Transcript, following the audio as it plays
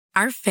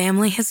Our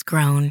family has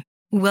grown.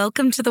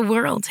 Welcome to the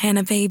world,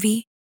 Hannah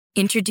baby.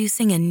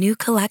 Introducing a new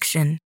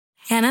collection,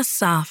 Hannah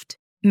Soft,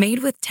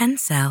 made with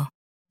Tencel.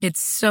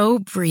 It's so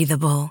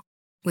breathable,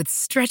 with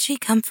stretchy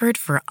comfort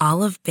for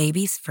all of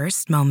baby's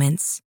first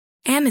moments.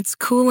 And it's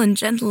cool and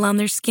gentle on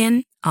their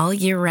skin all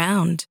year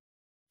round.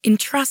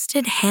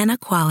 Entrusted Hannah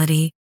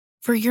quality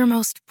for your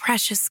most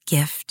precious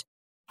gift.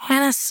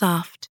 Hannah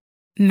Soft,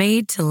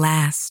 made to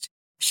last.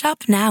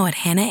 Shop now at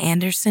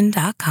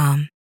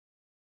hannahanderson.com.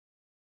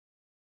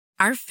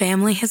 Our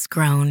family has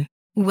grown.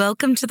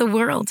 Welcome to the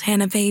world,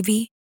 Hannah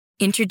baby.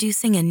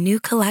 Introducing a new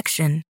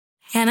collection,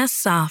 Hannah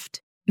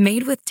Soft,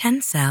 made with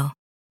Tencel.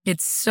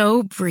 It's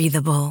so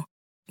breathable,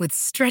 with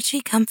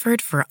stretchy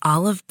comfort for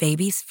all of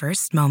baby's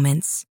first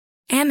moments.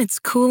 And it's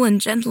cool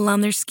and gentle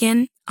on their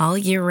skin all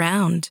year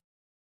round.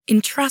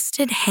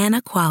 Entrusted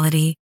Hannah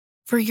quality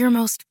for your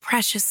most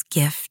precious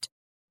gift.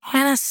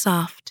 Hannah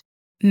Soft,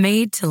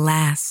 made to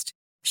last.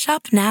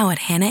 Shop now at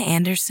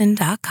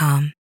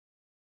hannahanderson.com.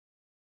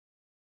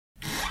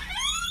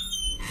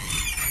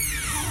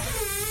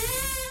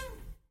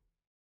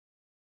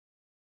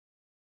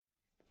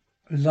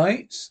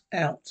 Lights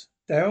Out.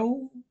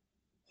 Darrell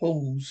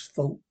Hall's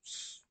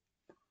Thoughts.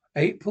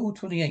 April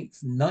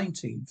 28th,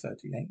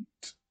 1938.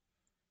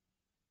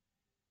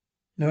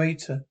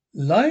 Narrator.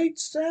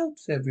 Lights out,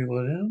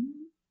 everyone.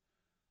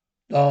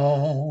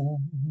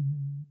 Dong,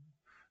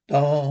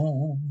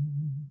 dong,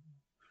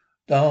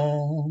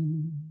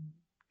 dong.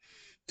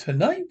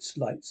 Tonight's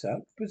Lights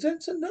Out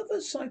presents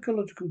another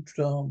psychological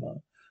drama,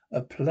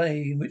 a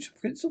play in which the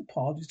principal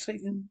part is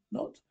taken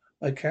not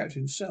by the character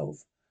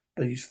himself,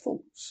 but his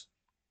thoughts.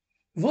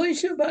 The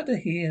voice you're about to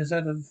hear is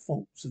that of the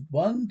thoughts of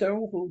one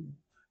Darrell Hall,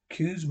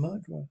 accused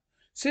murderer,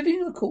 sitting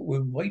in a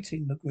courtroom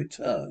waiting the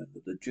return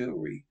of the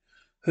jury,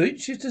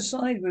 which is to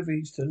decide whether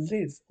he's to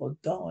live or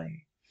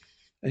die.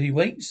 As he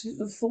waits,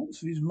 the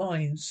thoughts of his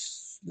mind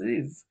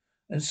live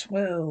and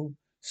swell,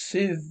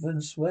 sieve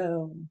and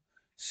swell,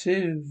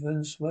 sieve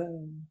and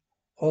swell.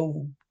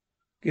 Oh,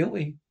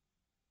 guilty,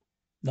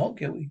 not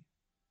guilty,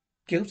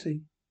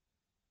 guilty,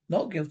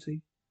 not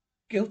guilty,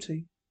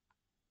 guilty,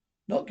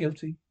 not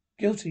guilty,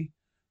 guilty.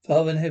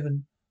 Father in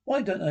heaven,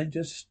 why don't I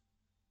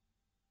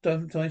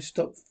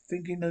stop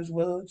thinking those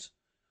words?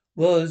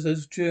 Words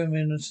those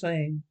jurymen are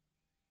saying.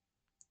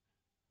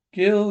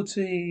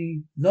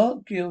 Guilty,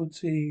 not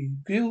guilty,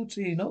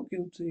 guilty, not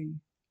guilty.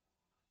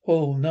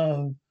 Oh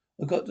no,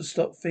 I've got to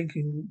stop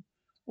thinking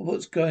of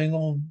what's going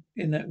on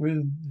in that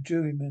room, the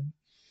jurymen.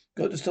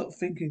 Got to stop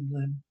thinking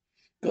of them.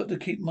 Got to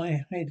keep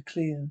my head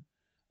clear.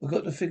 I've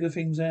got to figure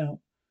things out.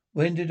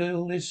 When did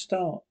all this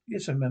start?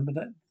 Yes, I remember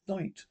that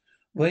night.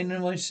 When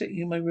am I sitting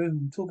in my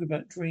room talking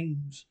about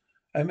dreams?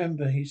 I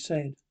remember he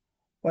said,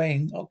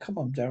 Wayne, oh come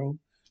on, Darrell.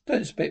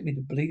 Don't expect me to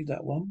believe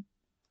that one.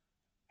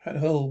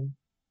 Oh,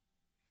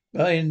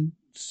 Wayne,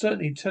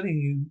 certainly telling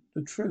you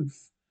the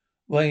truth.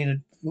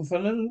 Wayne, a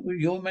fellow with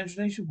your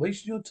imagination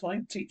wasting your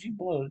time teaching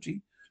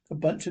biology to a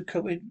bunch of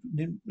co-ed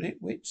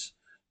nitwits?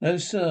 No,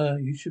 sir,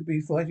 you should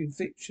be writing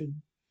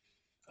fiction.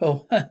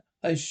 Oh, I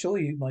assure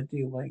you, my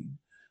dear Wayne,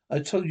 I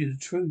told you the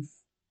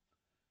truth.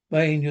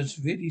 Wayne, you're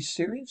really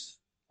serious?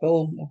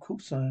 Oh, of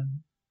course I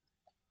am.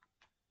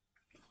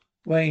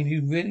 Wayne,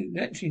 you really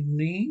actually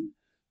mean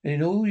that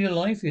in all your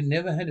life you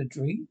never had a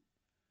dream?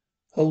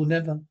 Oh,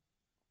 never.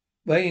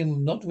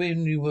 Wayne, not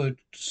when you were a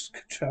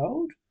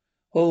child?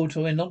 Oh, to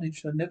my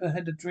knowledge, I never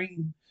had a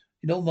dream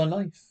in all my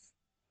life.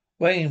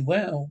 Wayne,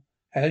 well,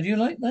 how do you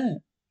like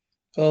that?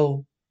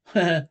 Oh,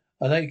 I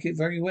like it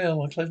very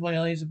well. I close my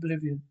eyes,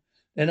 oblivion.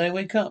 Then I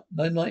wake up.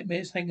 No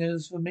nightmares,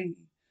 hangers for me.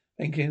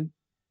 Thank you.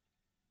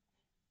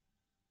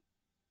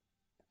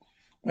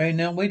 Wayne,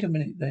 now wait a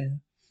minute there.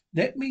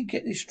 Let me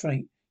get this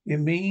straight. You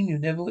mean you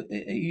never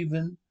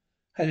even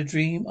had a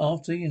dream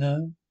after,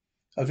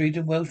 after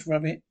eating Welsh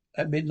rabbit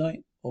at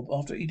midnight? Or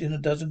after eating a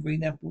dozen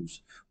green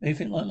apples?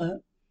 Anything like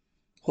that?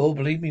 Oh,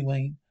 believe me,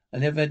 Wayne, I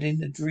never had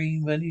in a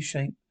dream of any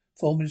shape,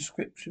 form, or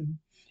description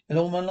in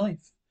all my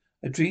life.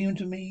 A dream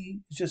to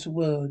me is just a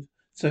word,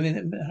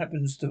 something that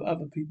happens to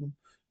other people,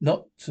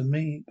 not to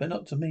me, but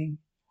not to me.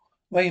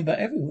 Wayne, but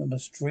everyone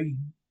must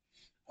dream.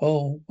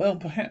 Oh, well,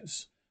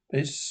 perhaps, but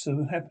it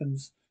so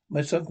happens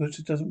my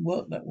subconscious doesn't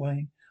work that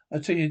way. I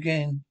tell you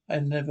again, I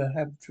never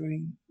have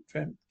dreamt.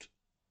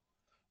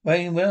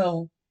 Wayne,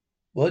 well,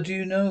 what do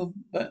you know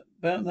about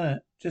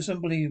that? Just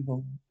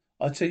unbelievable.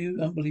 I tell you,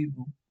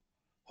 unbelievable.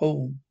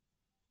 Oh,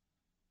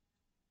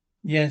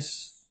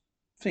 yes.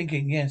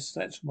 Thinking, yes,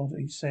 that's what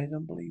he said.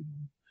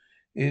 Unbelievable.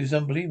 It was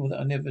unbelievable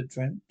that I never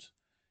dreamt.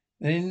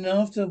 Then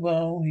after a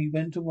while he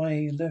went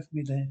away and left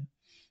me there.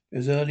 It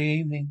was early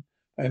evening.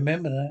 I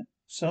remember that.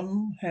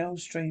 Somehow,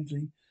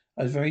 strangely,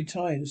 I was very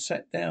tired and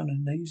sat down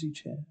in an easy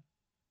chair.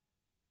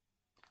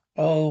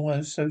 Oh, I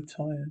was so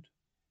tired.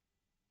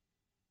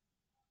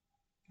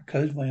 I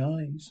closed my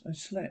eyes. I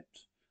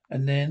slept.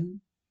 And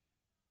then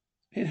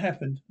it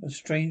happened. A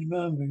strange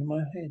murmuring in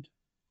my head.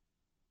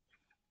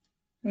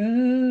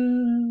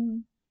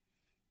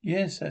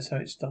 Yes, that's how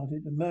it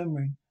started. A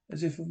murmuring,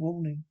 as if of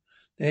warning.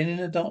 Then in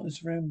the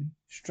darkness around me,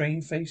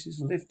 strange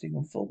faces lifting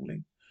and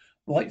falling.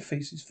 White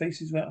faces,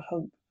 faces without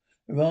hope,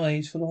 their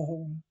eyes full of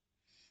horror.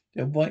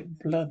 Their white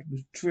blood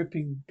was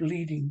dripping,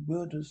 bleeding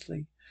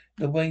wordlessly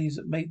in the ways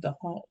that made the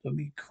heart of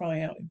me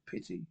cry out in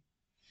pity.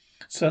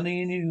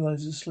 Suddenly I knew I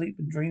was asleep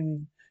and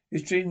dreaming. I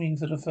was dreaming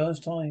for the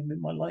first time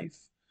in my life.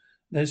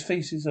 And those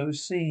faces I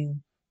was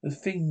seeing were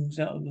things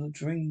out of the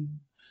dream.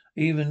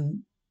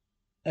 Even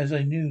as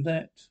I knew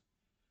that.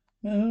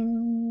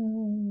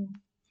 Oh,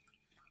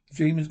 the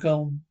dream was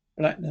gone.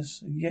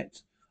 Blackness. And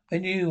yet I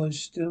knew I was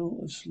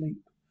still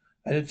asleep.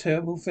 I had a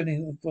terrible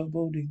feeling of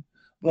foreboding,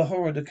 of a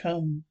horror to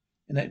come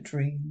in that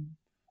dream.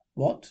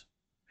 What?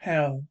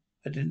 How?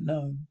 I didn't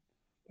know.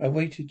 I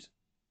waited,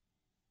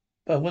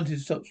 but I wanted to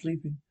stop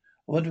sleeping.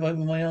 I wanted to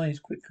open my eyes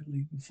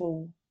quickly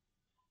before.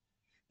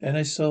 Then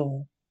I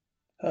saw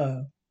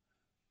her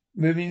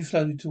moving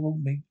slowly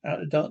toward me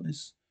out of the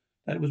darkness.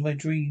 That was my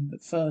dream.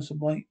 At first, a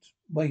white,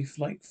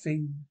 waif-like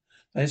thing.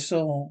 I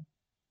saw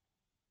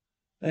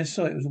it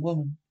was a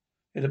woman.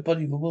 It had the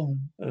body of a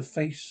woman, but a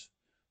face.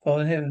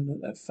 Father in heaven, look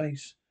at that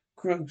face.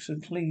 Gross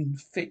and clean,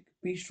 thick,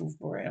 bestial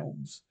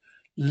brows.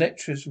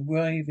 Lecherous,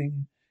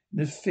 writhing in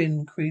the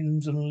thin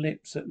crimson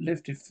lips that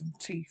lifted from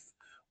teeth,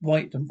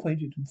 white and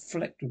pointed and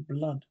flecked with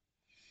blood.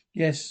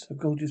 Yes, a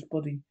gorgeous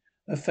body,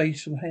 a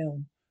face from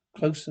hell.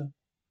 Closer,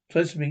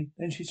 close to me.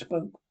 Then she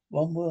spoke.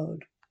 One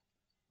word.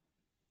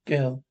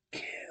 Girl,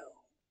 kill.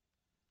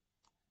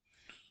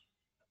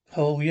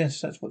 Oh,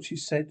 yes, that's what she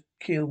said.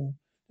 Kill.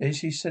 Then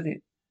she said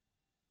it.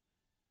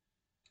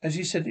 As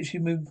she said it, she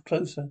moved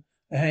closer.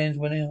 Her hands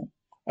went out.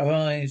 Her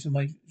eyes, in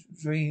my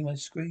dream, I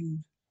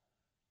screamed.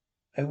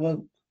 I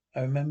woke.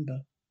 I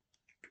remember.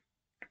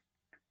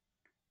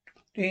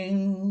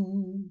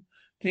 Ding,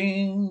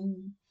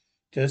 ding.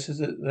 Just as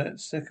at that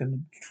second,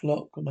 the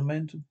clock on the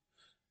mantel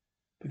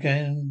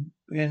began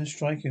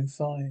striking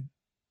 5,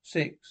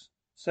 6,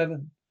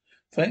 7.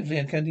 Thankfully,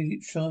 I counted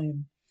each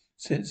chime,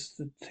 since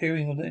the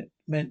hearing of it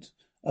meant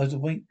I was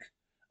awake.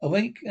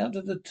 Awake out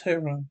of the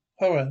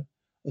horror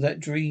of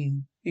that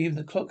dream. Even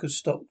the clock had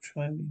stopped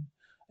chiming.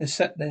 I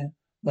sat there.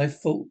 My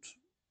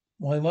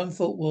one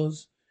thought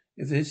was,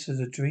 if this is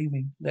a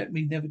dreaming, let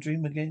me never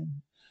dream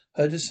again.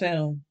 Heard a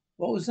sound.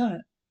 What was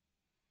that?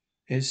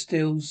 It was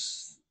still.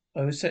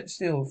 I was set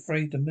still,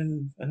 afraid to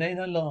move, and then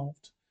I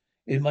laughed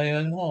in my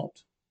own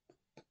heart.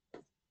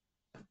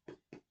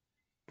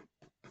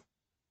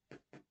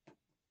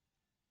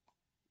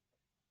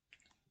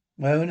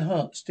 My own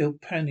heart still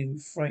pounding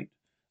with fright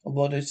of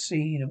what I'd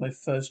seen in my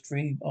first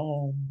dream.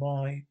 Oh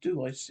my,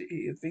 do I sit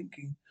here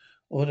thinking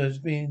what has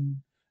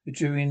been the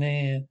jury in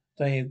there?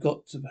 They have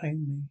got to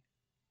hang me.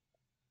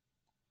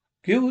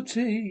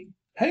 Guilty!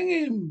 Hang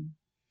him!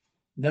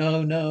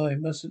 No, no, I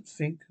mustn't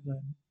think of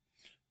them.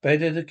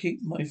 Better to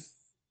keep my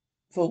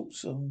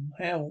thoughts on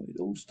how it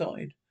all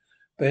started.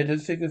 Better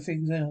to figure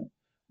things out.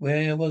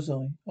 Where was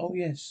I? Oh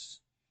yes.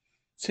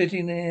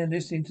 Sitting there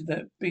listening to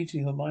that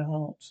beating of my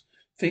heart,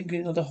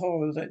 thinking of the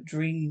horror of that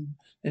dream.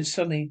 Then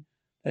suddenly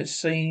that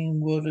same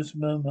wordless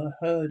murmur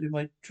heard in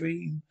my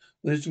dream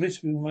was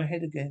whispering in my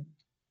head again.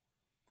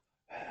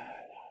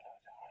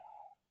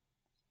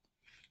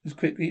 As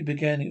quickly it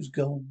began, it was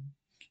gone.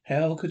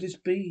 How could this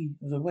be?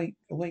 I was awake,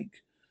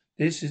 awake.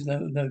 This is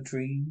no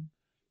dream.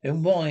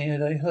 Then why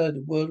had I heard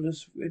the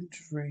wordless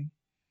entry?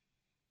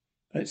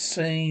 That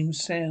same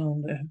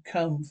sound that had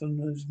come from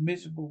those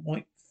miserable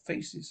white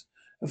faces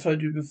that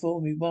floated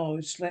before me while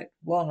I slept.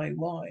 Why?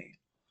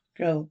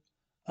 Girl,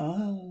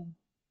 ah.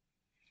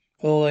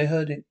 Oh, I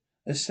heard it.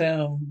 A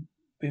sound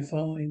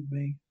behind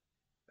me.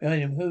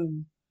 Behind him,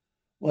 who?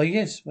 Why,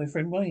 yes, my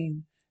friend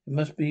Wayne. It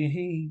must be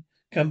he.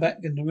 Come back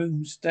in the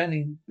room,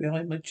 standing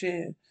behind my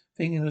chair,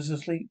 thinking I was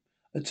asleep.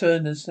 I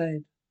turned and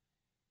said,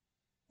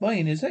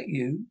 Wayne, is that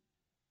you?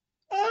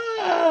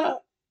 Ah!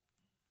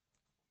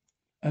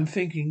 I'm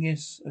thinking,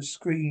 yes, I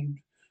screamed.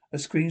 I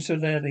screamed so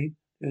loudly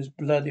there was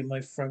blood in my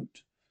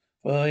throat.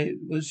 For it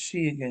was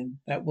she again,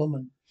 that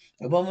woman.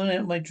 A woman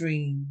out of my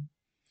dream.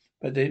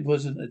 But it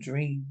wasn't a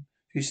dream.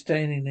 She's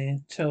standing there,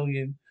 tell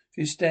you.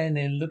 She's standing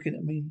there looking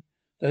at me.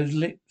 Those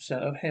lips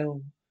out of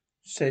hell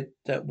said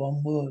that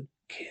one word,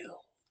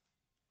 kill.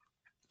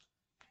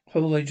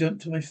 Oh, I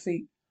jumped to my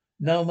feet.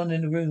 No one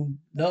in the room,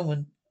 no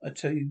one, I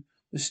tell you,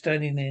 was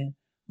standing there,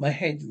 my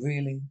head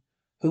reeling.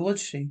 Who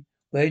was she?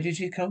 Where did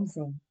she come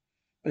from?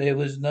 But there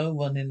was no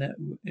one in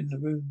the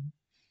room.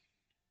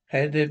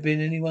 Had there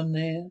been anyone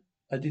there?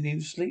 I didn't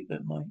even sleep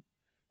that night.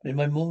 But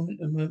by morning,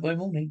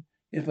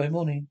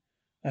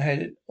 I had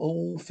it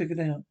all figured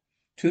out.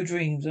 2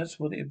 dreams, that's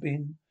what it had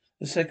been.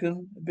 The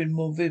second had been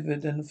more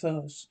vivid than the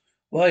first.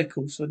 Why, of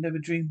course, I'd never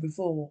dreamed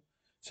before.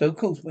 So, of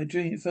course, my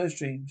first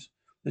dreams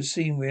would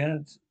seem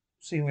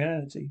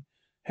reality.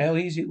 How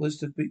easy it was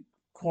to be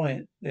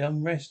quiet the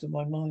unrest of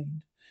my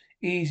mind.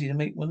 Easy to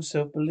make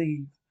oneself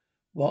believe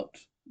what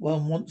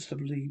one wants to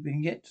believe,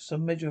 and yet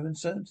some measure of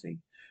uncertainty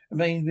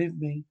remained with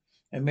me,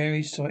 and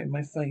Mary saw it in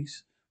my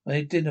face when I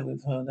had dinner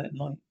with her that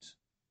night.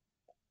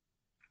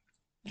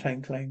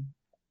 Clang, clang.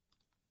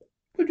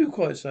 Would you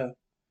quiet, sir?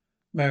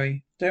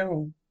 Mary.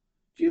 Darrell,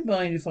 do you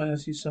mind if I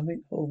ask you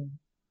something? Oh.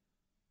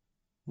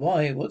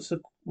 Why, what's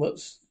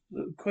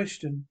the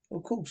question.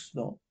 Of course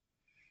not.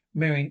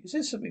 Mary, is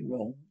there something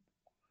wrong?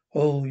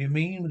 Oh, you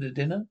mean with the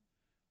dinner?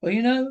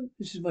 Well,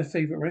 this is my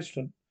favourite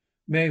restaurant.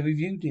 Mary, with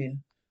you, dear.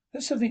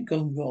 Has something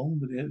gone wrong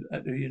with it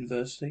at the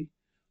university?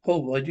 Oh,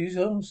 why do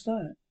you ask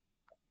that?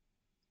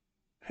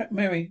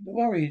 Mary, the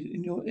worry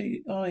in your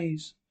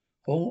eyes.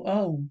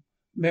 Oh,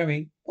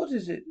 Mary, what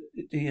is it,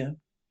 dear?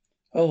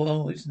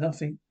 Oh, it's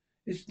nothing.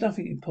 It's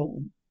nothing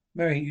important.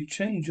 Mary, you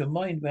changed your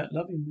mind about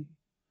loving me.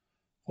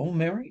 Oh,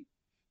 Mary?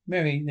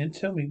 Mary, then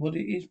tell me what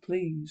it is,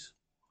 please.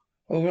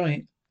 All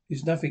right.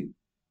 It's nothing,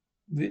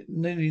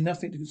 nearly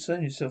nothing to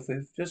concern yourself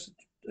with. Just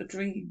a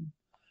dream.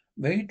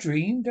 Mary,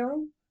 dream,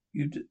 Darrell?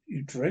 You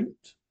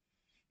dreamt?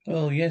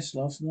 Oh, yes,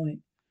 last night.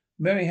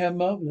 Mary, how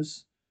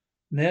marvellous.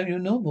 Now you're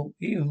normal,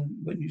 even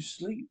when you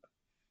sleep.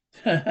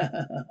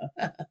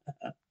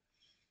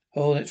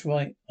 Oh, that's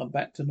right. I'm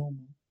back to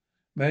normal.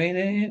 Mary,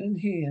 there and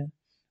here.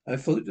 I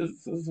thought that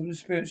from the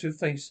spiritual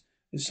face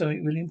there's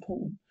something really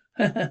important.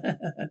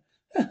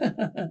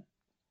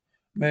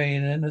 Mary,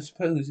 and I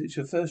suppose it's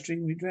your first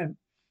dream you dreamt.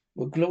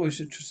 What glorious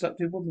and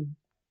seductive woman.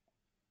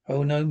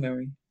 Oh, no,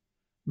 Mary.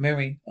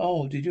 Mary,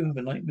 oh, did you have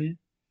a nightmare?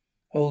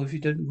 Oh, if you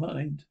don't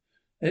mind,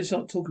 let's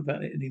not talk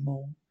about it any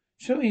more.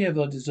 Shall we have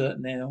our dessert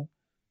now?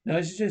 Now,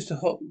 I suggest a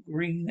hot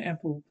green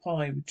apple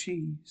pie with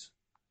cheese.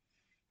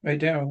 Ray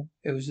Darrell,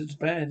 it was as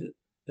bad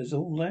as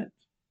all that?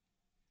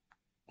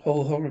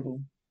 Oh,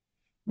 horrible.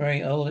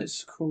 Mary, oh,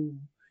 that's cruel.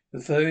 The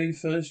very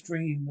first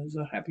dream was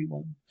a happy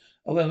one.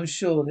 Oh, I'm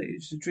sure that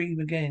it's a dream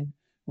again.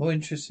 More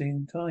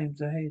interesting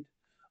times ahead.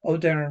 Oh,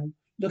 Darren,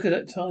 look at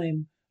that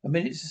time. A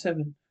minute to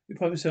 7. You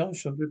promised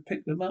Armstrong to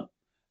pick them up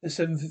at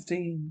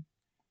 7:15.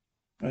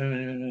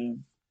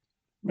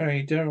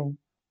 Mary, Darrell,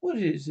 what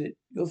is it?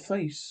 Your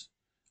face.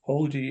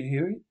 Oh, do you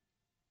hear it?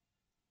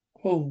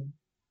 Oh,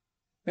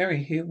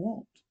 Mary, hear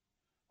what?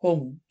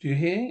 Oh, do you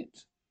hear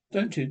it?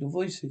 Don't you? The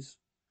voices.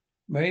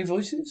 Mary,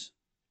 voices?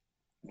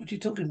 What are you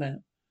talking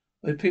about?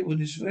 The people in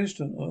this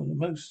restaurant are the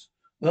most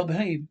well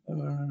behaved.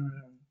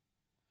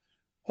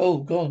 Oh,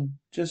 gone.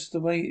 Just the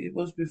way it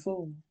was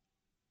before.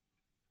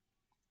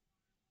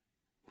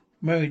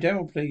 Mary,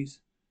 Darrell, please.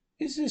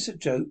 Is this a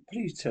joke?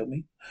 Please tell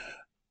me.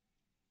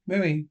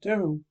 Mary,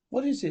 Darrell,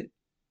 what is it?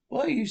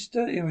 What are you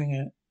staring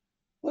at?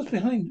 What's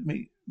behind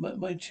me?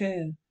 My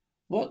chair.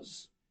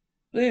 What's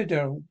there,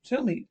 Darrell?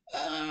 Tell me.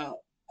 Ah!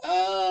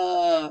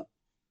 Ah!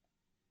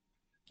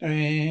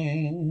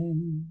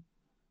 And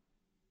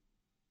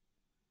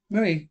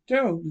Mary,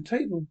 Darrell, the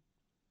table.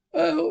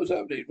 Oh, what's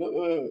happening?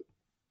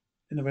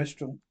 In the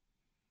restaurant.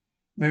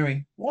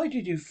 Mary, why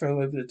did you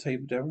throw over the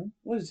table, Darrell?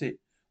 What is it?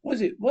 What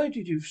is it? Why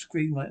did you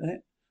scream like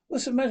that?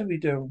 What's the matter with you,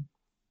 Darrell?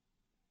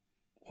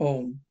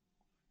 Home.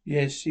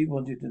 Yes, she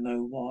wanted to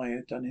know why I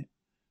had done it.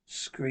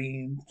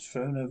 Screamed,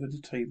 thrown over the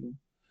table.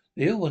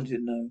 They all wanted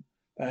to know.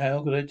 But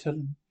how could I tell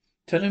them?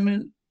 Tell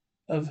them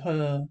of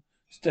her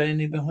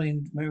standing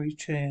behind Mary's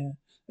chair,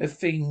 a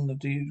thing of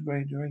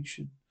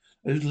degradation.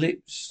 Those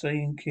lips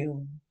saying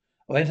kill.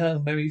 I went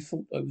home. Mary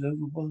thought I was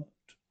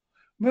overworked.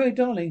 Mary,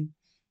 darling,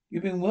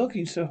 you've been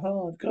working so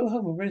hard. Go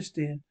home and rest,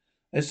 dear.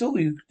 That's all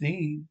you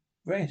need.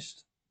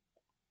 Rest.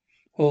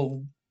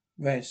 Home.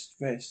 Rest.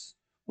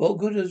 What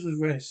good is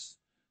rest?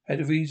 Had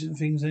to reason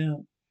things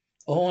out.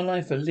 All my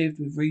life I lived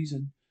with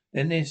reason.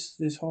 Then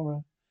this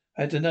horror.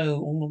 I had to know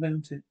all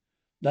about it.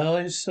 Now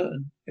I was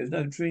certain it was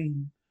no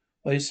dream.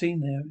 What I had seen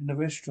there in the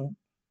restaurant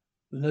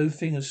was no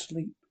thing of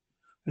sleep.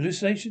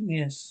 Hallucination?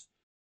 Yes.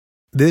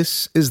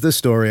 This is the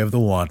story of the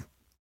one.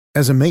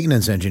 As a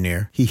maintenance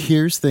engineer, he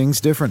hears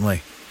things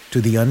differently.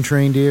 To the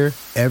untrained ear,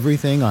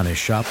 everything on his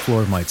shop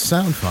floor might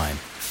sound fine,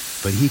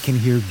 but he can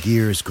hear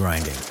gears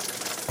grinding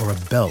or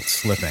a belt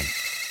slipping.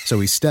 So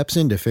he steps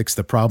in to fix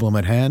the problem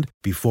at hand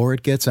before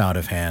it gets out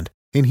of hand.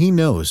 And he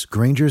knows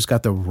Grainger's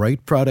got the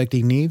right product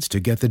he needs to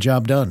get the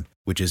job done,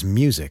 which is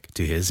music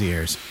to his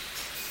ears.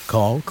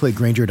 Call, click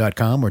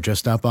Grainger.com, or just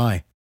stop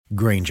by.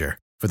 Grainger,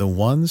 for the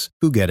ones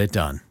who get it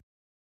done.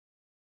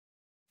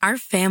 Our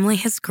family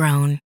has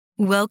grown.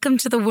 Welcome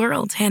to the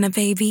world, Hannah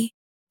baby.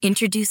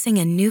 Introducing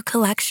a new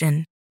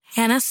collection,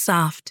 Hannah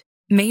Soft,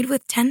 made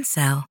with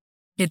Tencel.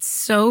 It's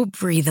so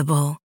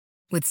breathable,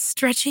 with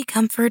stretchy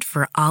comfort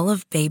for all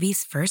of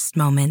baby's first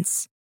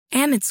moments.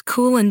 And it's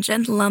cool and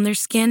gentle on their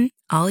skin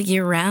all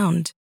year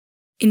round.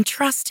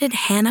 Entrusted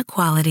Hannah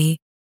quality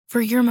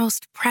for your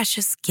most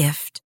precious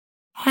gift.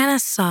 Hannah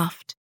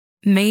Soft,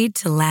 made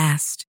to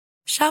last.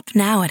 Shop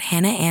now at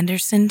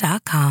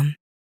hannahanderson.com.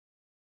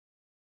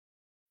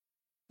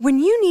 When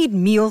you need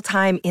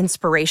mealtime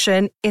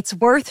inspiration, it's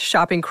worth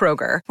shopping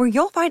Kroger, where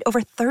you'll find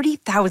over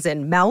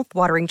 30,000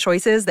 mouth-watering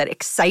choices that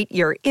excite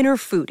your inner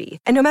foodie.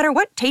 And no matter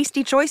what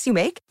tasty choice you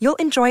make, you'll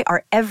enjoy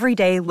our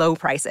everyday low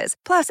prices,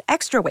 plus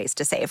extra ways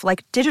to save,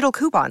 like digital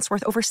coupons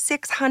worth over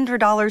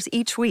 $600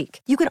 each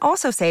week. You can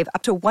also save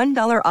up to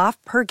 $1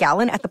 off per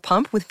gallon at the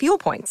pump with fuel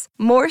points.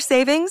 More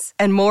savings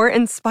and more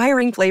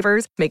inspiring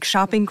flavors make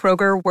shopping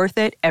Kroger worth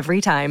it every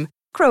time.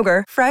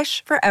 Kroger,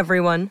 fresh for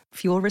everyone.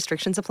 Fuel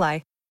restrictions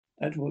apply.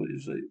 That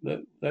was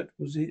it. That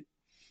was it.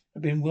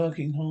 I've been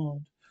working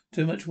hard.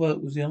 Too much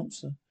work was the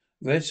answer.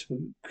 Rest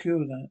will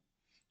cure that.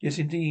 Yes,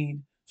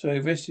 indeed. So I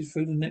rested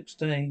through the next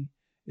day.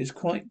 It was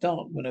quite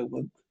dark when I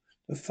woke.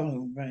 The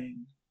phone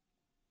rang.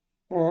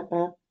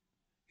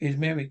 Here's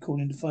Mary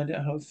calling to find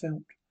out how I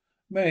felt.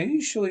 Mary, are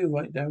you sure you're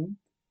right, Darrell?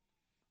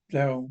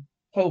 Darrell.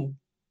 Oh,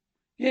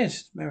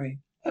 yes, Mary.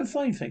 I'm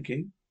fine, thank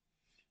you.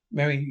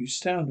 Mary, you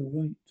sound all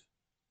right.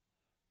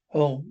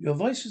 Oh, your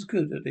voice was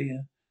good,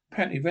 dear.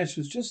 Apparently rest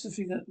was just the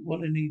thing that what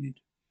I needed.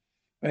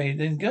 Mary,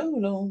 then go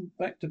along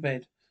back to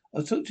bed.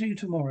 I'll talk to you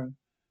tomorrow.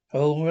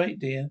 All right,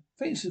 dear.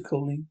 Thanks for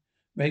calling.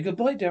 Mary,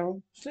 goodbye,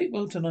 Darrell. Sleep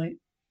well tonight.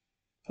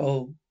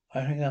 Oh,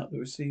 I hang up the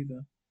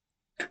receiver.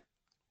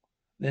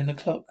 Then the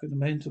clock at the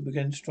mantel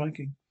began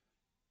striking.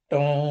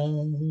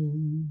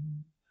 Dong,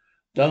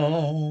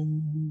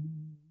 dong,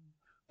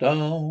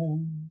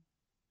 dong.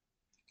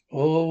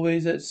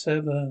 Always at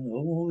 7,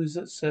 always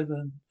at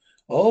 7,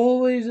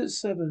 always at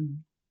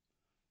 7.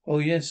 Oh,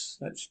 yes,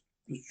 that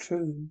was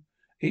true.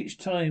 Each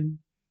time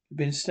it had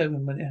been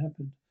 7 when it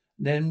happened.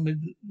 And then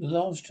with the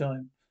last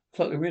time, the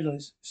clock I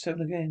realized,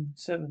 7 again,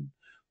 7.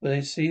 Will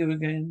I see you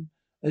again?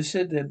 I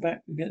stood there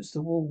back against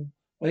the wall,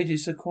 waited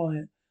so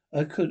quiet.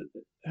 I could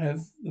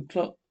have the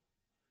clock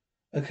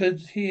I could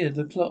hear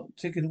the clock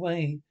ticking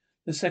away.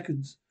 The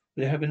seconds.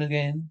 Would it happen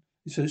again?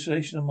 The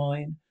association of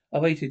mine. I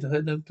waited. I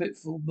heard no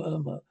pitiful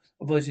murmur.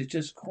 My voice is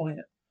just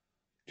quiet.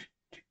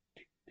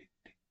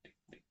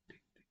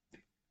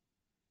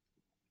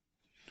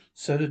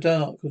 So the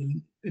dark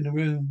in the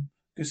room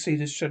could see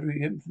the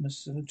shuddering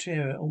emptiness of the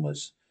chair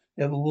almost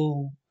the other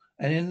wall.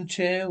 And in the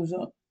chair was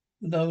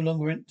no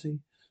longer empty.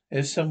 There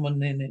was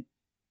someone in it.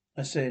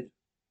 I said,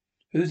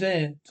 who's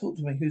there? Talk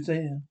to me. Who's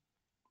there?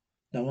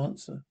 No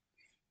answer.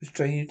 The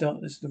strange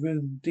darkness of the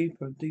room,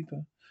 deeper and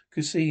deeper,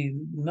 could see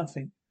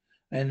nothing,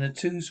 and the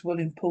two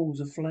swelling pools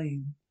of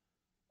flame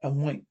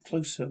and white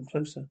closer and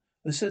closer.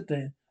 I stood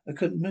there. I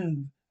couldn't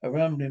move. A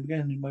rumbling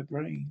began in my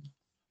brain.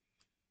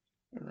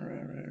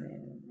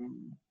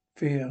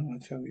 Fear, I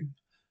tell you.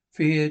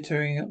 Fear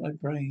tearing up my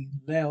brain,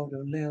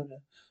 louder and louder,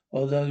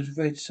 while those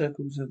red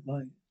circles of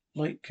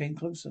light came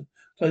closer,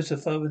 closer,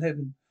 farther in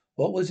heaven.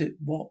 What was it?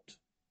 What?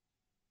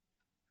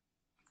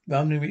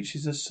 Rumbling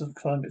reaches the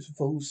climax and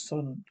falls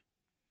silent.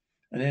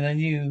 And then I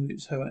knew it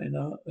was her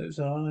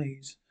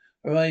eyes.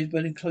 Her eyes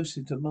burning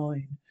closely to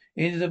mine.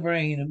 Into the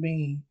brain of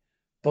me.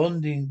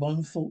 Bonding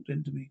one thought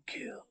into me.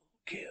 Kill,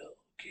 kill,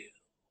 kill.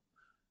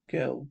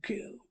 Kill,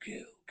 kill,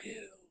 kill, kill.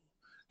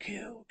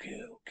 Kill,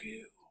 kill,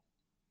 kill.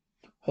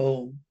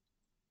 Oh,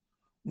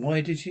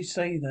 why did she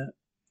say that?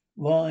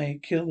 Why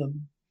kill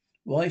them?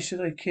 Why should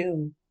I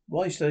kill?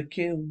 Why should I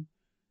kill?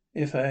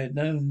 If I had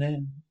known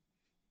then.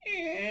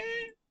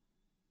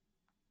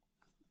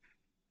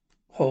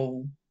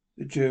 Oh,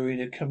 the jury,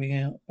 they're coming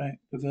out back.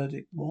 The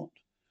verdict. What?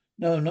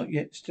 No, not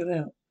yet. Still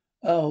out.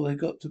 Oh, they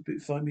got to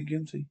find me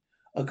guilty.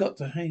 I got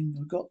to hang.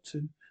 I got to.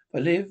 If I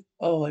live,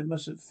 oh, I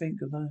mustn't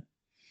think of that.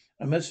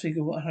 I must think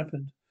of what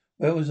happened.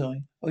 Where was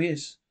I? Oh,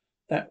 yes.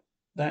 That,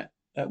 that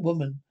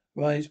woman.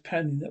 Her eyes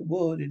pounding that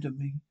word into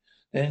me.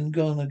 Then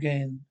gone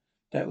again.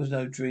 That was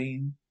no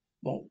dream.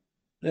 What?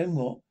 Then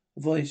what? A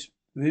voice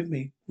with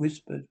me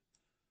whispered.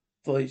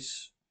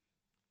 Voice.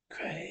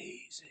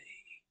 Crazy.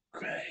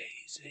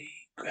 Crazy.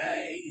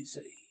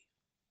 Crazy.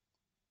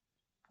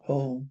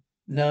 Oh,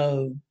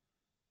 no.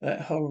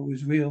 That horror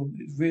was real.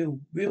 It's real.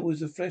 Real as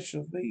the flesh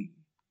of me.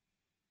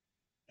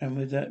 And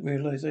with that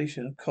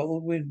realization, a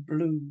cold wind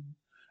blew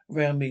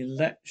around me,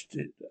 latched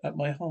it at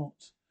my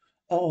heart.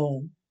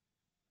 Oh,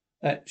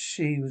 that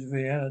she was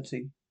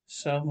reality.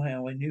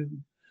 Somehow I knew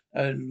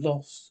I had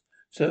lost.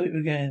 So it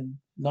began,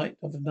 night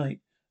after night,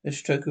 a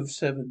stroke of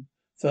 7.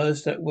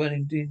 First that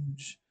welling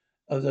dinge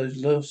of those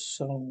lost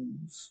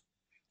souls.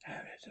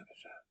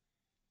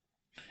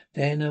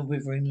 Then a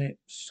withering lips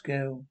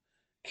scale.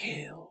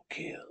 Kill,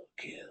 kill,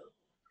 kill.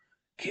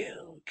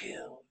 Kill,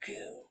 kill,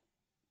 kill.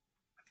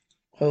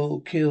 Oh,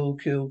 kill,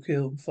 kill,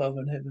 kill,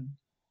 Father in heaven.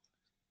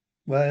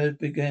 Words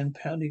began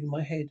pounding in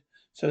my head.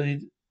 So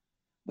did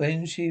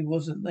when she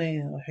wasn't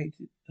there.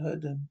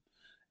 Heard them.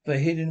 If I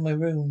hid in my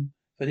room,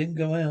 if I didn't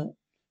go out,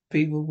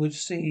 people would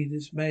see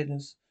this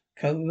madness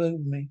come over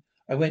me.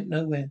 I went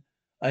nowhere.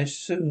 I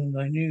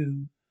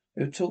knew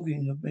they were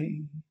talking of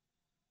me.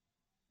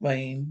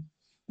 Wayne,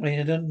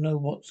 I don't know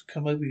what's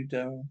come over you,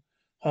 Darrell.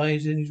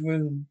 Hides in his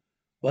room.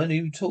 Why don't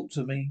you talk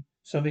to me?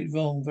 Something's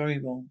wrong, very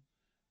wrong.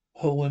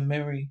 Oh, and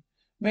Mary,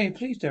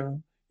 please,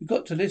 Darrell, you've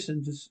got to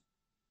listen.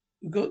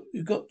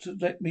 You've got to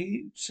let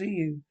me see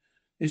you.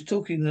 He's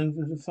talking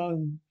over the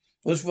phone.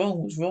 What's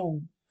wrong? What's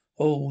wrong?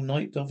 Oh,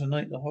 night after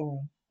night, the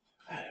horror.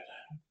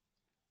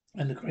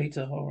 And the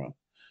greater horror.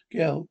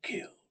 Kill,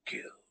 kill,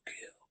 kill,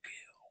 kill,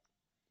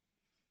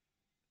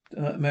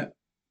 kill.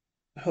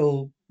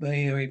 Oh,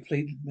 Mary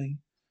pleaded me.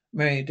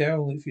 Mary,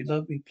 Darrell, if you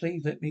love me,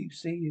 please let me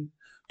see you.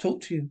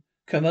 Talk to you.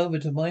 Come over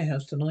to my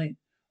house tonight.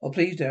 Oh,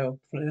 please, Darrell,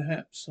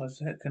 perhaps I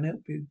can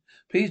help you.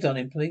 Please,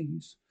 darling,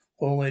 please.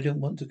 Oh, I don't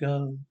want to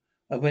go.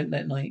 I went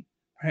that night.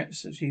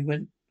 Perhaps if she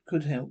went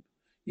could help.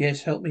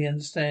 Yes, help me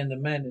understand the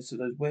madness of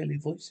those wailing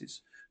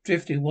voices.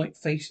 Drifting white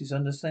faces,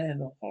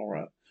 understand the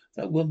horror.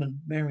 That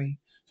woman, Mary.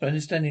 So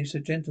understanding so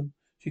gentle,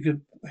 she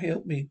could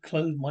help me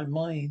close my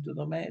mind to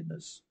the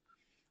madness.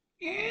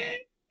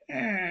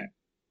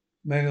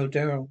 Mary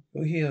Darrell,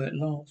 you're here at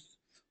last.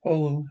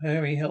 Oh,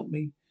 Harry, help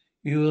me.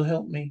 You will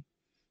help me.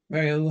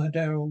 Mary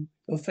Darrell,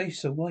 your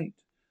face so white.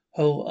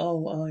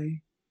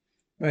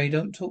 Mary,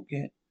 don't talk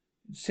yet.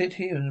 Sit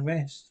here and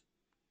rest.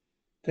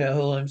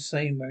 Darrell, I'm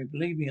sane, Mary.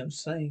 Believe me, I'm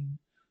sane.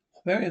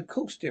 Mary, of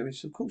course,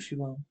 dearest, of course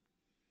you are.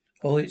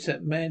 Oh, it's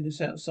that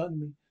madness outside of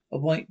me. A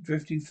white,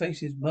 drifting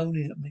faces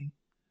moaning at me.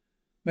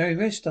 Mary,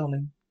 rest,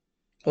 darling.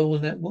 Oh,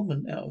 and that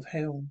woman out of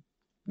hell.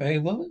 Mary,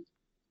 woman?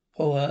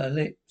 Oh, her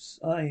lips,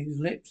 eyes,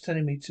 lips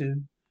telling me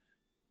to.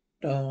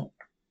 Dark,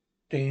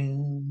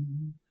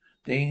 ding,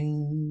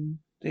 ding,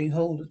 ding,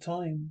 hold the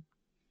time.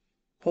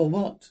 Oh,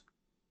 what?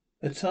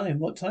 The time?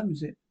 What time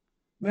is it?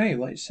 Mary,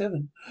 why, it's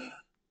 7.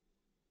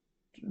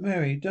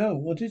 Mary,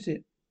 Darrell, what is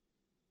it?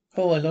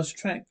 Oh, I lost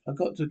track. I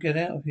got to get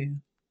out of here.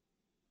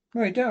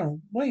 Mary, Darrell,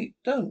 wait,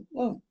 don't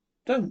go.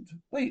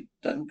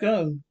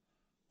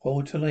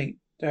 Oh, too late.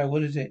 Darrell,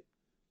 what is it?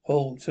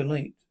 Oh, too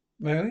late.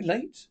 Mary,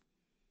 late?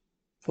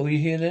 Oh, you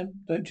hear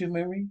them, don't you,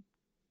 Mary?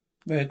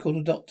 Mary, call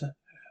the doctor.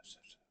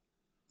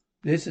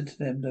 Listen to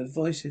them. Their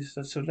voices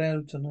are so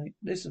loud tonight.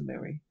 Listen,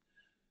 Mary.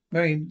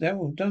 Mary,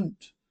 Darrell,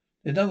 don't.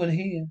 There's no one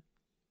here.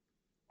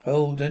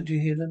 Oh, don't you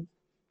hear them?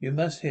 You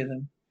must hear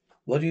them.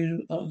 What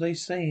are they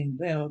saying?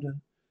 Louder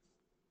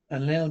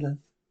and louder.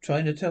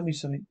 Trying to tell me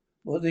something.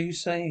 What are you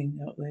saying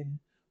out there?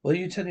 What are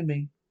you telling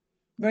me?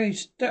 Mary,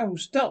 Darrell,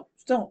 stop.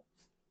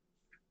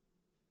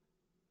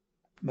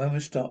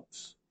 Moment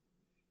stops.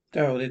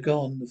 Darrell, they're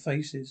gone. The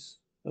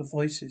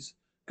voices,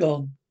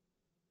 gone.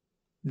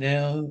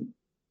 Now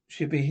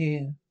she'll be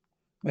here.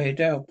 Mary,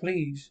 Darrell,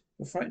 please.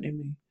 You're frightening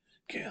me.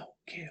 Kill.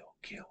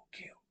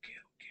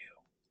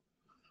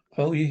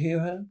 Oh, you hear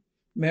her?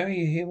 Mary,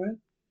 you hear her?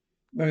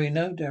 Mary,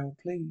 no, Darrell,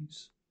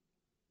 please.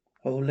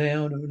 Oh,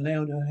 louder and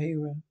louder, I hear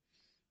her.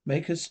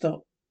 Make her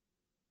stop.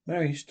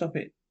 Mary, stop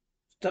it.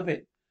 Stop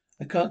it.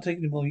 I can't take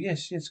it anymore.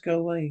 Yes, go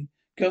away.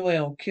 Go away,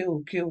 I'll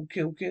kill.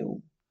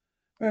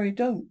 Mary,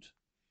 don't.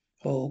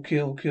 Oh,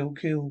 kill.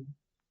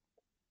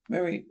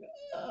 Mary,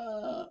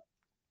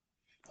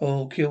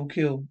 oh,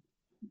 kill.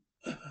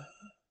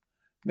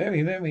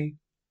 Mary.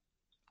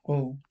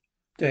 Oh,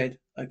 dead.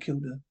 I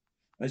killed her.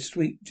 My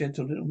sweet,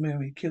 gentle little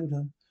Mary killed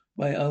her.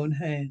 My own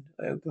hand.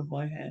 I opened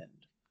my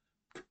hand.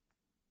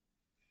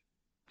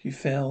 She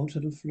fell to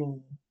the floor.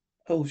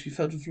 Oh, she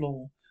fell to the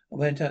floor. I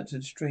went out to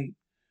the street.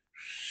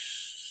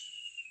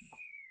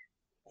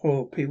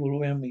 Oh, people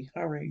around me,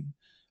 hurrying.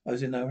 I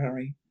was in no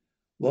hurry.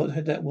 What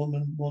had that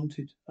woman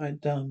wanted? I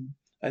had done.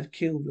 I had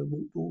killed her,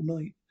 walked all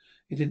night.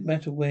 It didn't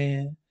matter where.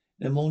 In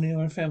the morning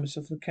I found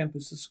myself on the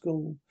campus of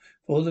school,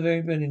 for the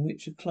very building in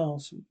which a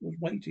class was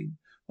waiting.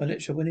 My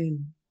lecturer went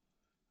in.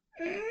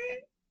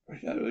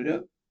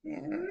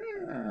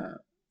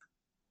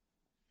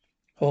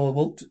 Oh, I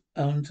walked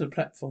onto the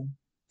platform.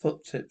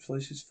 Footsteps,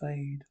 voices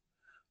fade.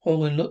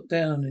 Oh, and looked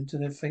down into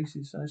their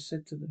faces. I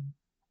said to them,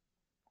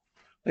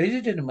 ladies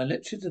and gentlemen, my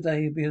lecture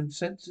today will be on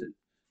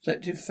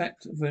selective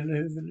fact of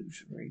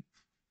revolutionary.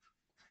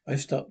 I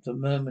stopped and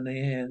murmured in the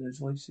air those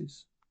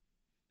voices.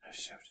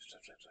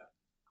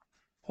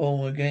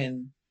 Oh,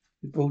 again,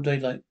 with broad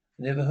daylight.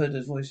 I never heard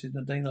those voices in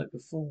the daylight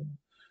before.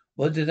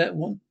 What did they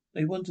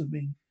want of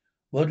me?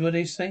 What were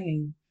they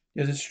saying?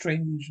 There was a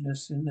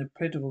strangeness in their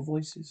pitiful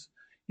voices.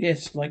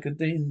 Yes, like a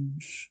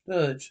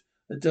dirge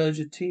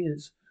of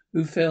tears.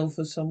 Who fell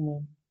for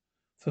someone?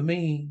 For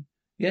me.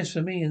 Yes,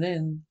 for me, and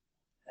then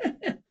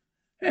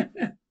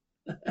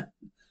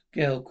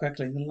girl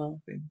crackling and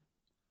laughing.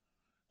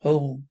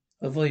 Oh,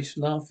 her voice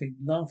laughing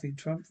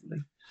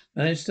triumphantly.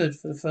 And I understood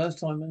for the first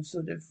time. I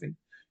understood everything.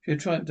 She had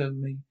triumphed over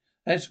me.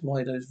 That's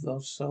why those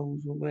vast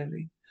souls were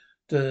wailing.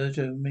 Dirge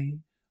over me.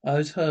 I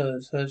was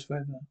hers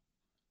forever.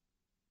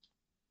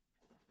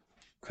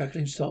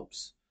 Crackling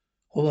stops.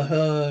 Oh, I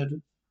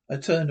heard. I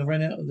turned and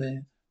ran out of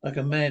there like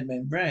a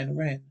madman.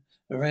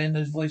 I ran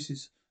those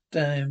voices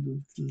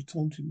down,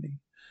 taunting me.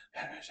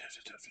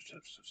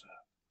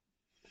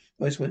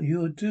 Voice went,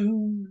 you are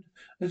doomed,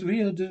 as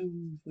we are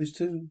doomed. Voice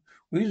 2,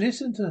 we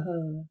listen to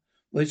her.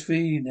 Voice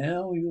 3,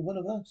 now you're one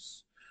of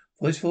us.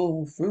 Voice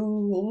 4,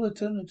 through all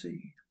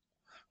eternity.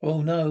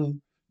 Oh no,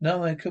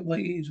 I cut my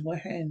ears with my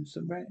hands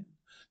and ran.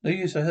 No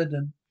use, I heard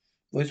them.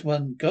 Voice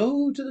 1,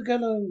 go to the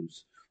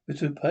gallows. Voice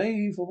 2,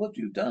 pay for what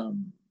you've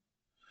done.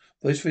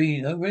 Voice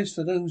 3, no rest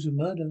for those who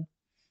murder.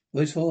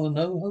 Voice 4,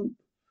 no hope.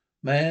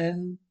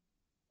 Man,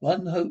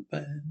 one hope,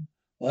 man.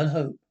 One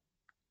hope.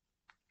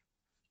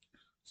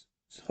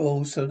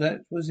 Oh, so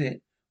that was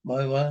it.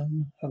 My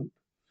one hope.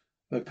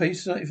 If I paid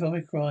society for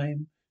my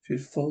crime,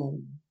 she'd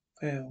fail.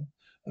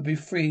 I'd be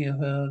free of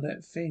her,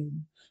 that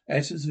thing,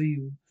 essence of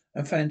evil.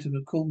 A phantom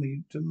would call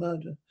me to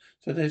murder,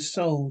 so their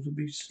souls would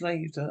be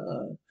slaves to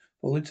her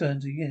for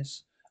eternity.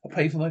 Yes, I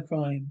paid for my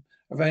crime.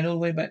 I ran all the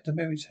way back to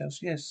Mary's house.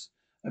 Yes,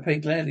 I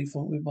paid gladly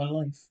for it with my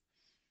life.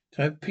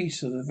 To have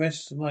peace of the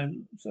rest of my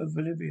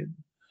oblivion.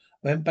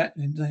 I went back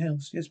into the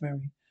house. Yes,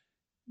 Mary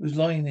was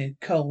lying there,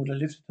 cold. I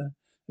lifted her.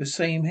 The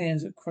same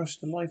hands that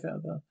crushed the life out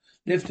of her,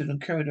 lifted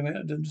and carried her out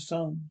into the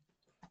sun.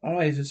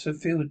 Eyes that so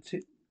filled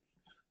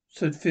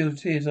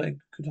with tears I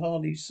could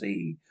hardly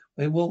see.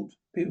 When I walked,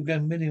 people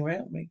going milling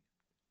around me.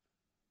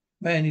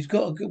 Man, he's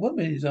got a good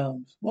woman in his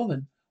arms.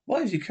 Woman,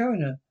 why is he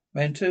carrying her?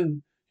 Man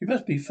two, she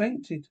must be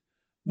fainted.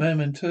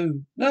 Man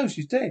two, no,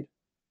 she's dead.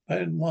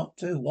 Man what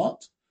two,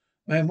 what?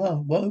 Man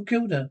one, what, who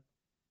killed her?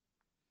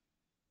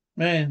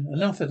 Man,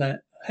 enough of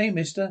that. Hey,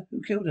 mister,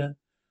 who killed her?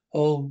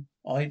 Oh,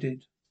 I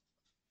did.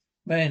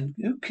 Man,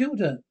 who killed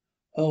her?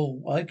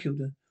 Oh, I killed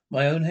her.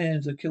 My own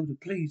hands, I killed her.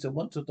 Please, I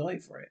want to die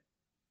for it.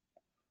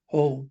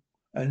 Oh,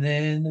 and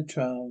then the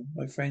trial.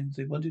 My friends,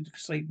 they wanted to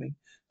save me.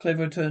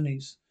 Clever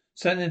attorneys,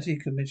 sanity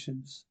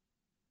commissions,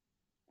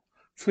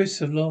 twists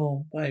of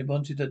law. I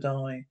wanted to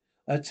die.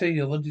 I tell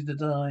you, I wanted to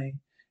die.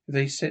 If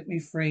they set me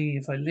free,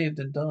 if I lived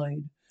and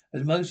died,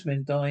 as most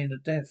men die in a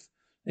death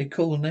they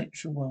call a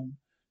natural one,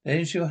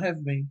 then she'll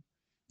have me.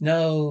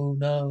 No,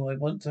 no, I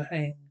want to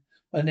hang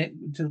my neck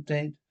until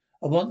dead.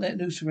 I want that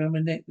noose around my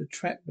neck, the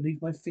trap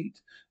beneath my feet.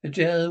 The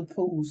jail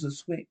pulls the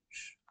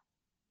switch.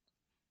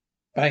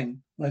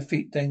 Bang! My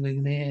feet dangling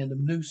in the air, the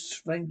noose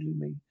strangling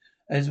me,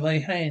 as my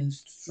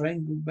hands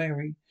strangled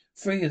Mary,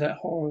 free of that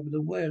horror of the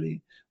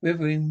whirling,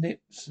 withering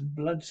lips and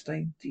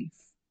blood-stained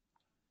teeth.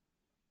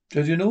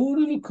 Judge, an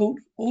order in the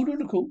court, order in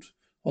the court.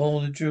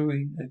 Oh, the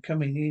jury, they're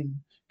coming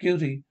in.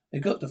 Guilty. They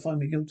got to find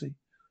me guilty.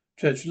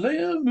 Judge,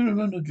 lay on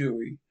the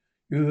jury.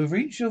 You have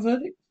reached your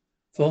verdict?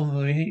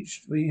 Foreman,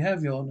 we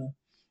have, Your Honour.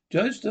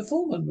 Judge, the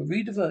foreman will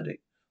read the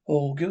verdict.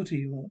 Oh, guilty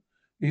you are.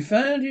 We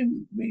found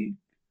me.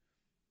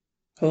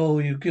 Oh,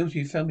 you guilty.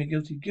 You found me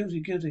guilty.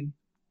 Guilty.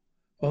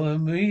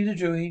 Foreman, read the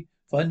jury.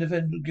 Find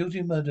defendant guilty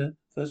of murder.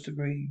 First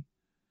degree.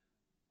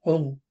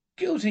 Oh,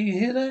 guilty. You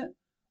hear that?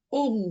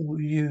 Oh,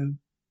 you.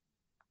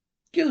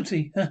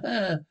 Guilty. Ha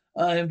ha.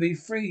 I am be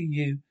free,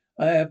 you.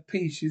 I have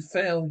peace. You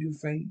failed, you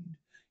fiend.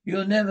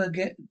 You'll never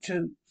get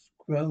chokes.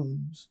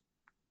 Groans.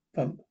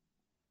 Pump.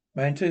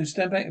 Man two,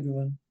 stand back,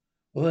 everyone.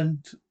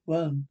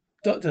 One.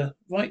 Doctor,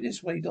 right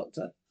this way,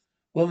 doctor.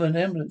 Woman,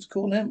 ambulance,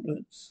 call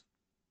ambulance.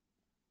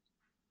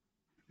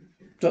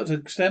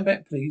 Doctor, stand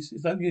back, please.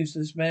 It's no use.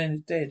 This man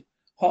is dead.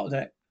 Heart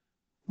attack.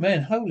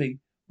 Man, holy.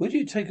 Would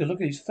you take a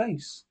look at his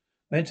face?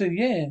 Man two,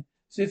 yeah.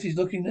 As if he's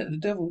looking at the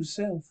devil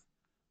himself.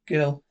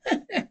 Girl.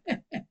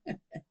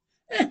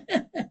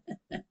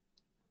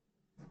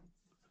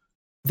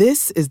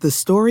 This is the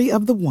story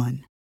of the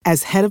one.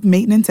 As head of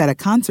maintenance at a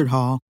concert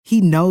hall,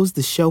 he knows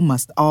the show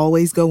must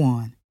always go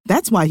on.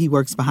 That's why he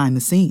works behind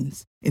the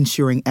scenes,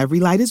 ensuring every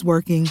light is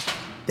working,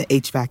 the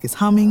HVAC is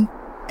humming,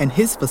 and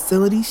his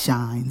facility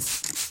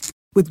shines.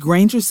 With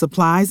Grainger's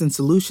supplies and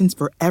solutions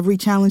for every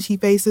challenge he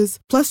faces,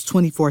 plus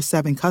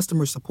 24/7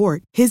 customer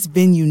support, his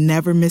venue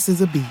never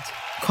misses a beat.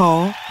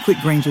 Call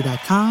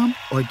quickgrainger.com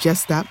or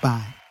just stop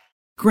by.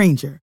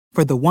 Grainger,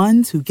 for the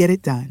ones who get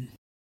it done.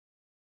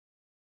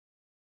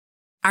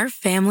 Our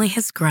family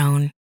has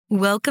grown.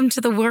 Welcome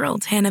to the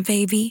world, Hannah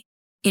baby.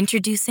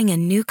 Introducing a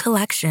new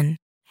collection,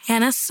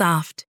 Hannah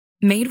Soft,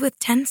 made with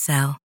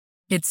Tencel.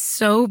 It's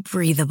so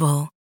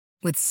breathable,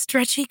 with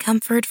stretchy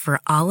comfort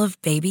for all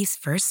of baby's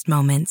first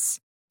moments.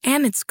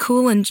 And it's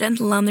cool and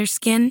gentle on their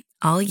skin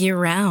all year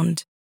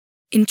round.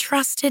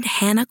 Entrusted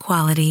Hannah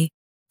quality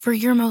for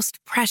your most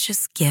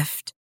precious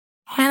gift.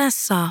 Hannah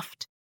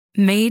Soft,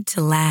 made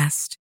to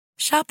last.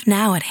 Shop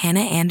now at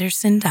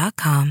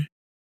hannahanderson.com.